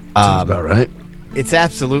 right? Sounds about right. It's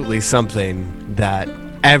absolutely something that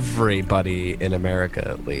everybody in America,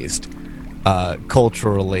 at least,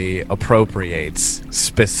 culturally appropriates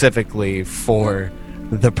specifically for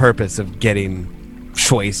the purpose of getting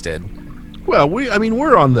wasted. Well,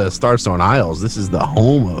 we're on the Starstone Isles. This is the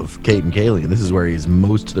home of Caden Kalian. This is where he's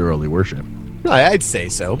most thoroughly worshipped. I'd say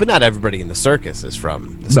so, but not everybody in the circus is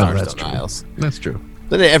from the Starstone Isles. That's true.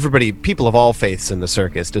 People of all faiths in the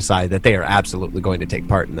circus decide that they are absolutely going to take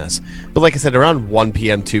part in this. But like I said, around 1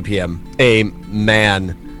 p.m., 2 p.m., a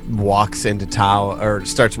man walks into town or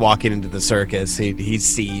starts walking into the circus. He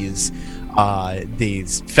sees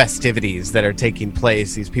these festivities that are taking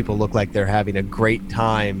place. These people look like they're having a great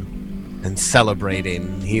time and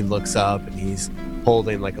celebrating. He looks up and he's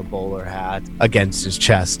holding like a bowler hat against his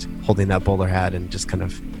chest, holding that bowler hat and just kind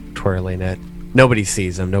of twirling it. Nobody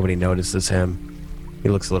sees him. Nobody notices him. He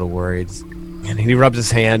looks a little worried. And he rubs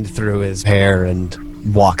his hand through his hair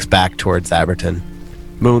and walks back towards Aberton.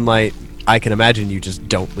 Moonlight, I can imagine you just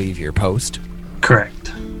don't leave your post.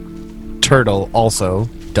 Correct. Turtle also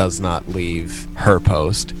does not leave her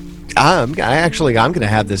post. I'm going to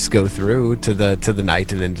have this go through to the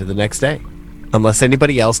night and into the next day, unless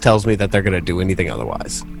anybody else tells me that they're going to do anything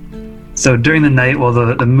otherwise. So during the night, while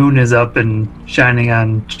the moon is up and shining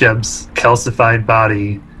on Jeb's calcified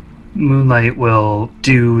body, Moonlight will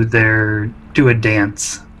do a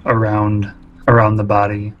dance around the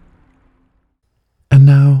body. And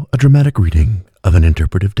now a dramatic reading of an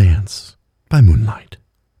interpretive dance by Moonlight.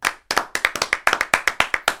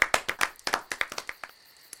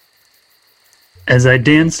 As I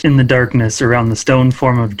danced in the darkness around the stone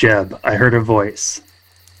form of Jeb, I heard a voice.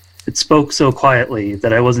 It spoke so quietly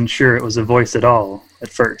that I wasn't sure it was a voice at all at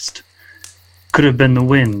first. Could have been the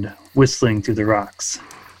wind whistling through the rocks.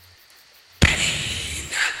 Pain,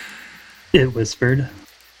 it whispered.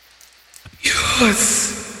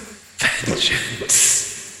 Yours,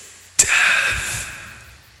 vengeance, death.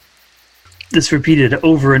 This repeated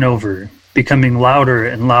over and over, becoming louder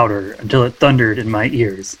and louder until it thundered in my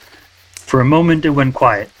ears. For a moment it went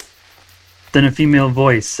quiet. Then a female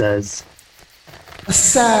voice says, A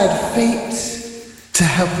sad fate to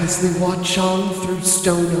helplessly watch on through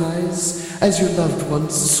stone eyes as your loved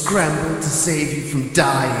ones scramble to save you from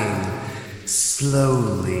dying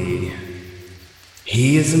slowly.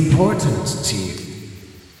 He is important to you.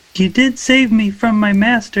 You did save me from my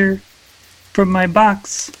master, from my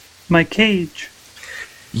box, my cage,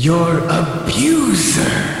 Your abuser,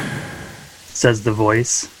 says the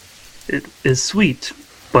voice. It is sweet,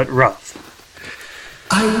 but rough.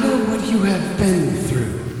 I know what you have been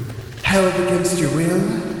through. Held against your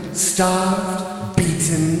will, starved,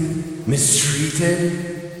 beaten,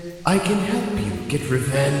 mistreated. I can help you get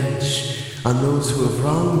revenge on those who have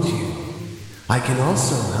wronged you. I can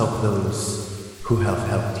also help those who have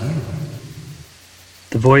helped you.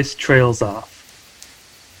 The voice trails off.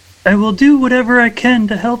 I will do whatever I can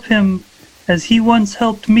to help him, as he once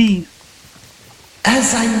helped me.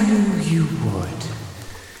 As I knew you would.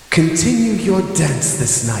 Continue your dance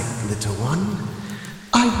this night, little one.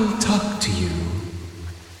 I will talk to you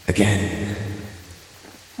again.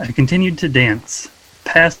 I continued to dance,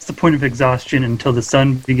 past the point of exhaustion until the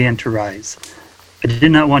sun began to rise. I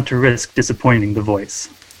did not want to risk disappointing the voice.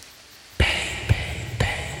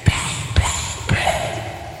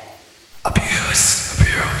 Abuse.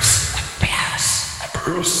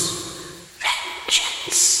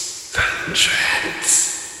 Vengeance.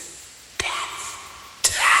 Death.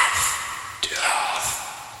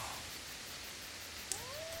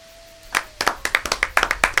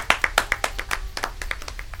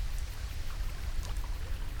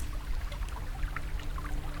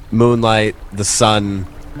 Moonlight, the sun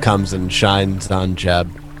comes and shines on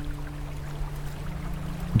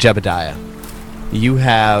Jebediah. You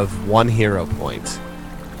have 1 hero point.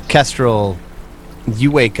 Kestrel,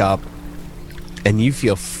 you wake up and you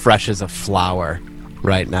feel fresh as a flower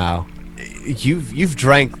right now. You've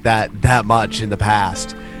drank that much in the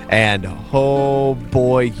past, and oh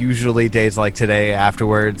boy, usually days like today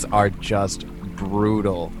afterwards are just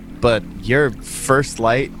brutal. But your first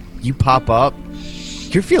light, you pop up,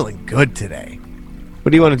 you're feeling good today.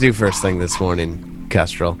 What do you want to do first thing this morning,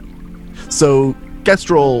 Kestrel? So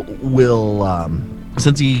Kestrel will,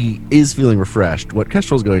 since he is feeling refreshed, what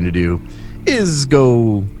Kestrel's going to do is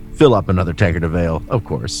go fill up another tankard of ale, of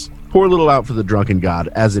course. Pour a little out for the drunken god,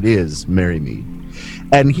 as it is Merrymead.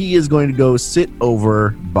 And he is going to go sit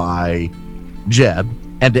over by Jeb,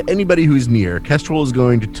 and to anybody who's near, Kestrel is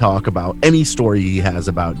going to talk about any story he has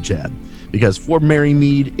about Jeb. Because for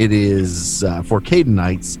Merrymead, it is, for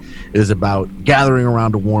Cadenites, it is about gathering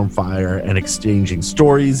around a warm fire and exchanging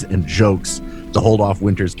stories and jokes to hold off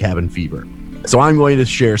winter's cabin fever. So I'm going to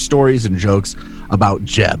share stories and jokes about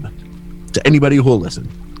Jeb to anybody who will listen,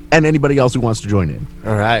 and anybody else who wants to join in.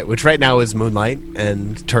 All right, which right now is Moonlight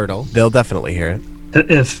and Turtle. They'll definitely hear it.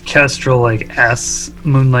 If Kestrel asks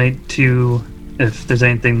Moonlight to, if there's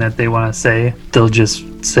anything that they want to say, they'll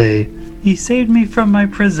just say, "He saved me from my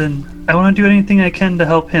prison. I want to do anything I can to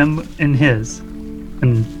help him in his."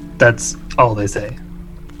 And that's all they say.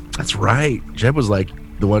 That's right. Jeb was like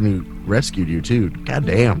the one who rescued you too. God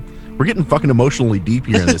damn. We're getting fucking emotionally deep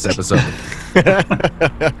here in this episode.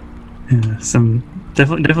 Yeah,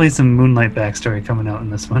 definitely some Moonlight backstory coming out in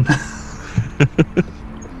this one.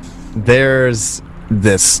 There's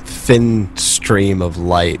this thin stream of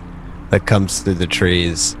light that comes through the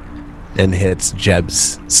trees and hits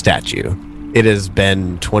Jeb's statue. It has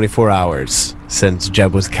been 24 hours since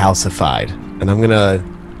Jeb was calcified, and I'm going to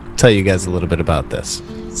tell you guys a little bit about this.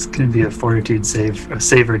 It's going to be a fortitude save, a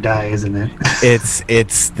save or die, isn't it?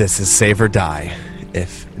 This is save or die.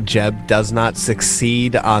 If Jeb does not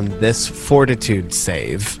succeed on this fortitude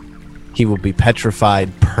save, he will be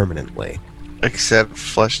petrified permanently. Except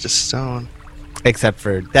flesh to stone. Except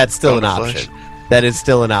for, that's still an Bone option. flesh. That is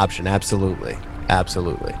still an option, absolutely.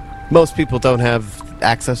 Absolutely. Most people don't have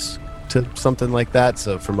access to something like that,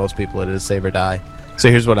 so for most people it is save or die. So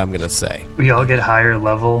here's what I'm going to say. We all get higher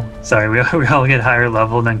level. Sorry, we all get higher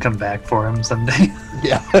level and then come back for him someday.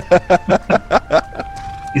 Yeah.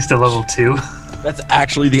 He's still level 2. That's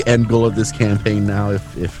actually the end goal of this campaign now,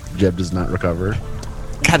 if Jeb does not recover.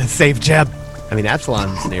 Gotta save Jeb. I mean,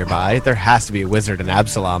 Absalom's nearby. There has to be a wizard in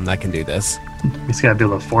Absalom that can do this. He's got to be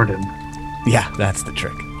able to afford him. Yeah, that's the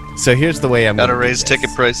trick. So here's the way I'm Gotta gonna do raise this. ticket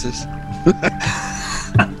prices.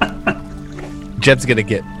 Jeb's gonna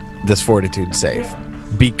get this fortitude save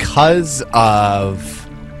because of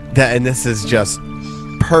that, and this is just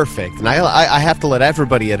perfect. And I have to let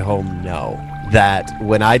everybody at home know that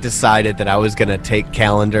when I decided that I was gonna take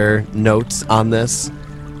calendar notes on this,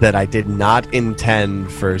 that I did not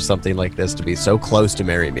intend for something like this to be so close to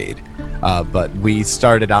Merrymead. But we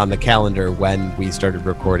started on the calendar when we started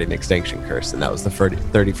recording Extinction Curse, and that was the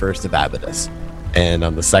 31st of Abydos. And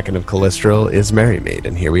on the 2nd of Calistral is Merrymead,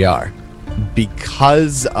 and here we are.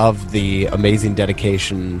 Because of the amazing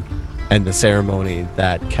dedication and the ceremony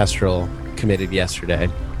that Kestrel committed yesterday,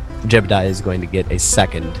 Jebediah is going to get a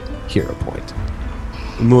 2nd hero point.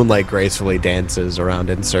 Moonlight gracefully dances around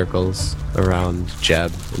in circles around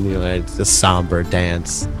Jeb, and it's a somber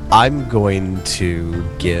dance. I'm going to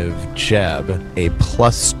give Jeb a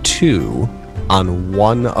 +2 on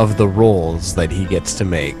one of the rolls that he gets to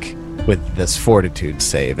make with this fortitude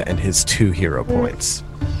save and his 2 hero points.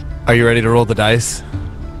 Are you ready to roll the dice?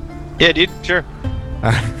 Yeah, dude, sure.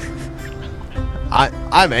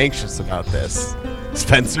 I'm anxious about this.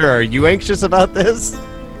 Spencer, are you anxious about this?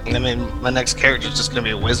 I mean, my next character is just gonna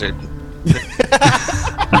be a wizard.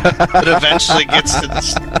 But eventually gets to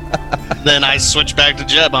this. Then I switch back to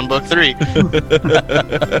Jeb on book 3.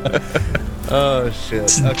 Oh, shit.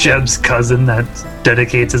 It's Jeb's cousin that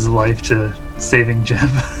dedicates his life to saving Jeb.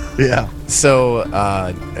 Yeah. So,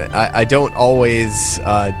 I don't always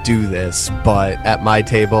do this, but at my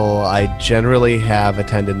table, I generally have a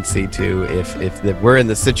tendency to, if we're in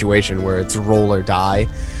the situation where it's roll or die,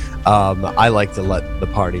 I like to let the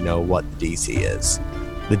party know what the DC is.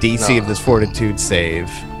 The DC of this fortitude save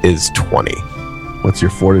is 20. What's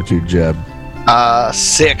your fortitude, Jeb?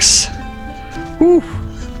 6. Whew.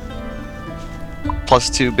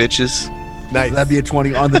 +2 bitches. Nice. That'd be a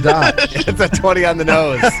 20 on the dot. It's a 20 on the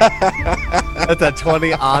nose. That's a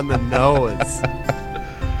 20 on the nose.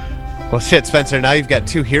 Well, shit, Spencer, now you've got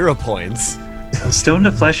 2 hero points. Stone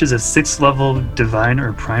to Flesh is a 6th level divine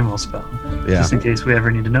or primal spell. Yeah. Just in case we ever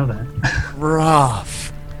need to know that.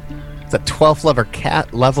 Rough. It's a 12th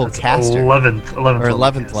level That's caster. 11th Or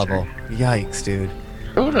 11th caster. level. Yikes, dude.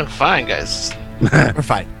 Oh, no, fine, guys.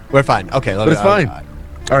 We're fine. Okay, But it's fine.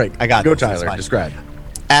 All right, I got go, this, it's Tyler. fine. Describe.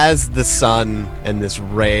 As the sun and this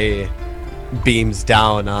ray beams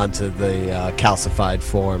down onto the calcified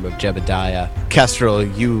form of Jebediah, Kestrel,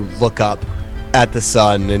 you look up at the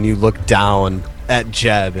sun and you look down at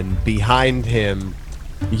Jeb, and behind him,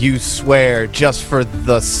 you swear, just for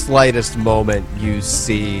the slightest moment, you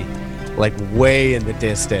see, like way in the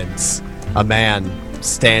distance, a man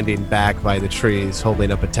standing back by the trees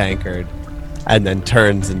holding up a tankard, and then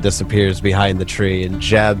turns and disappears behind the tree, and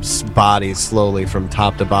Jeb's body slowly from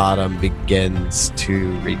top to bottom begins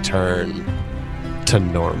to return to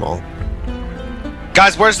normal.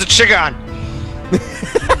 Guys, where's the chicken?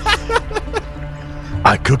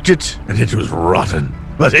 I cooked it, and it was rotten.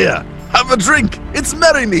 But here, have a drink. It's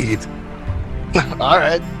merry mead. All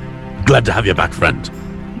right. Glad to have you back, friend.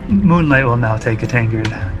 Moonlight will now take a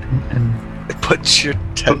tankard and Put your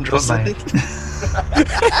tendrils my- in it.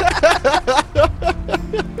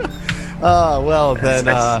 Oh, well, then,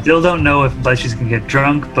 I still don't know if Leshies can get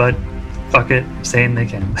drunk, but fuck it, I'm saying they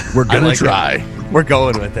can. We're gonna like try. we're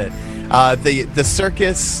going with it. The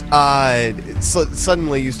circus,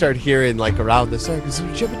 suddenly you start hearing, like, around the circus,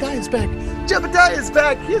 Jebediah's back! Jebediah's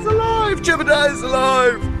back! He's alive! Jebediah's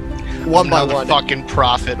alive! One by Another one. fucking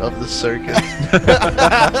prophet of the circus.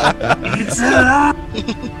 It's alive!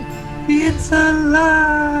 It's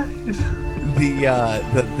alive!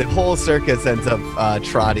 The whole circus ends up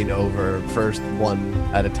trotting over, first one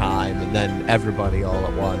at a time, and then everybody all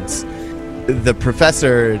at once. The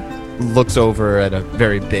professor looks over at a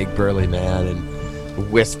very big burly man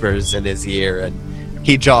and whispers in his ear, and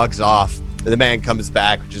he jogs off. The man comes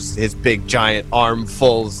back with just his big giant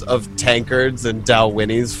armfuls of tankards and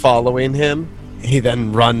Dalwhinnies following him. He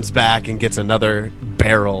then runs back and gets another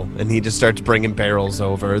barrel, and he just starts bringing barrels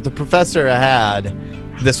over. The professor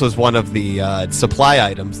this was one of the supply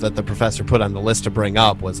items that the professor put on the list to bring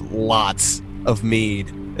up, was lots of mead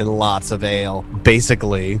and lots of ale.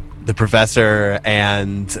 Basically, the professor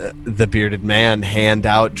and the bearded man hand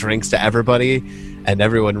out drinks to everybody, and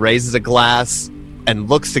everyone raises a glass and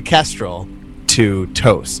looks to Kestrel to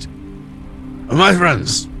toast. My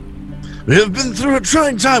friends, we have been through a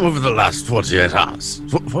trying time over the last 48 hours.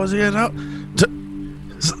 48 hours?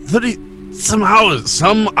 30-some hours.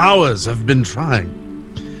 Some hours have been trying.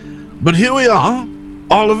 But here we are,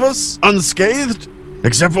 all of us, unscathed,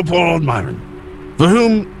 except for poor old Myron, for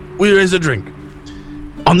whom we raise a drink.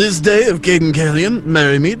 On this day of Caden Kalian,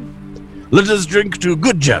 merry mead, let us drink to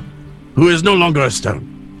good Jeb, who is no longer a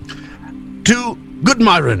stone, to good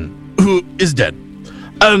Myron, who is dead,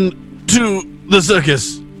 and to the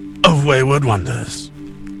circus of wayward wonders.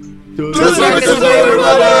 The circus of wayward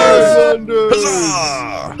wonders!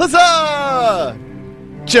 Huzzah! Huzzah!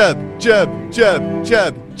 Jeb, Jeb, Jeb,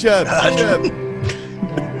 Jeb, Jeb, Jeb.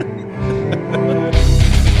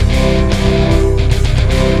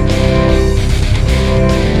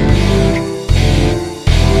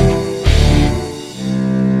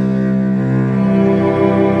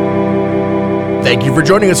 Thank you for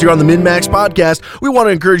joining us here on the MinMax Podcast. We want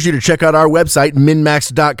to encourage you to check out our website,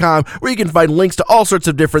 minmax.com, where you can find links to all sorts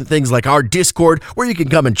of different things like our Discord, where you can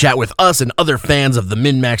come and chat with us and other fans of the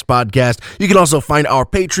MinMax Podcast. You can also find our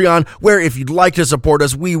Patreon, where if you'd like to support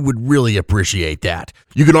us, we would really appreciate that.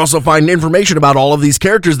 You can also find information about all of these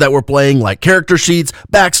characters that we're playing, like character sheets,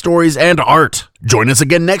 backstories, and art. Join us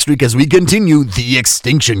again next week as we continue The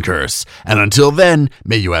Extinction Curse. And until then,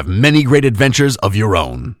 may you have many great adventures of your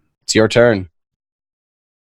own. It's your turn.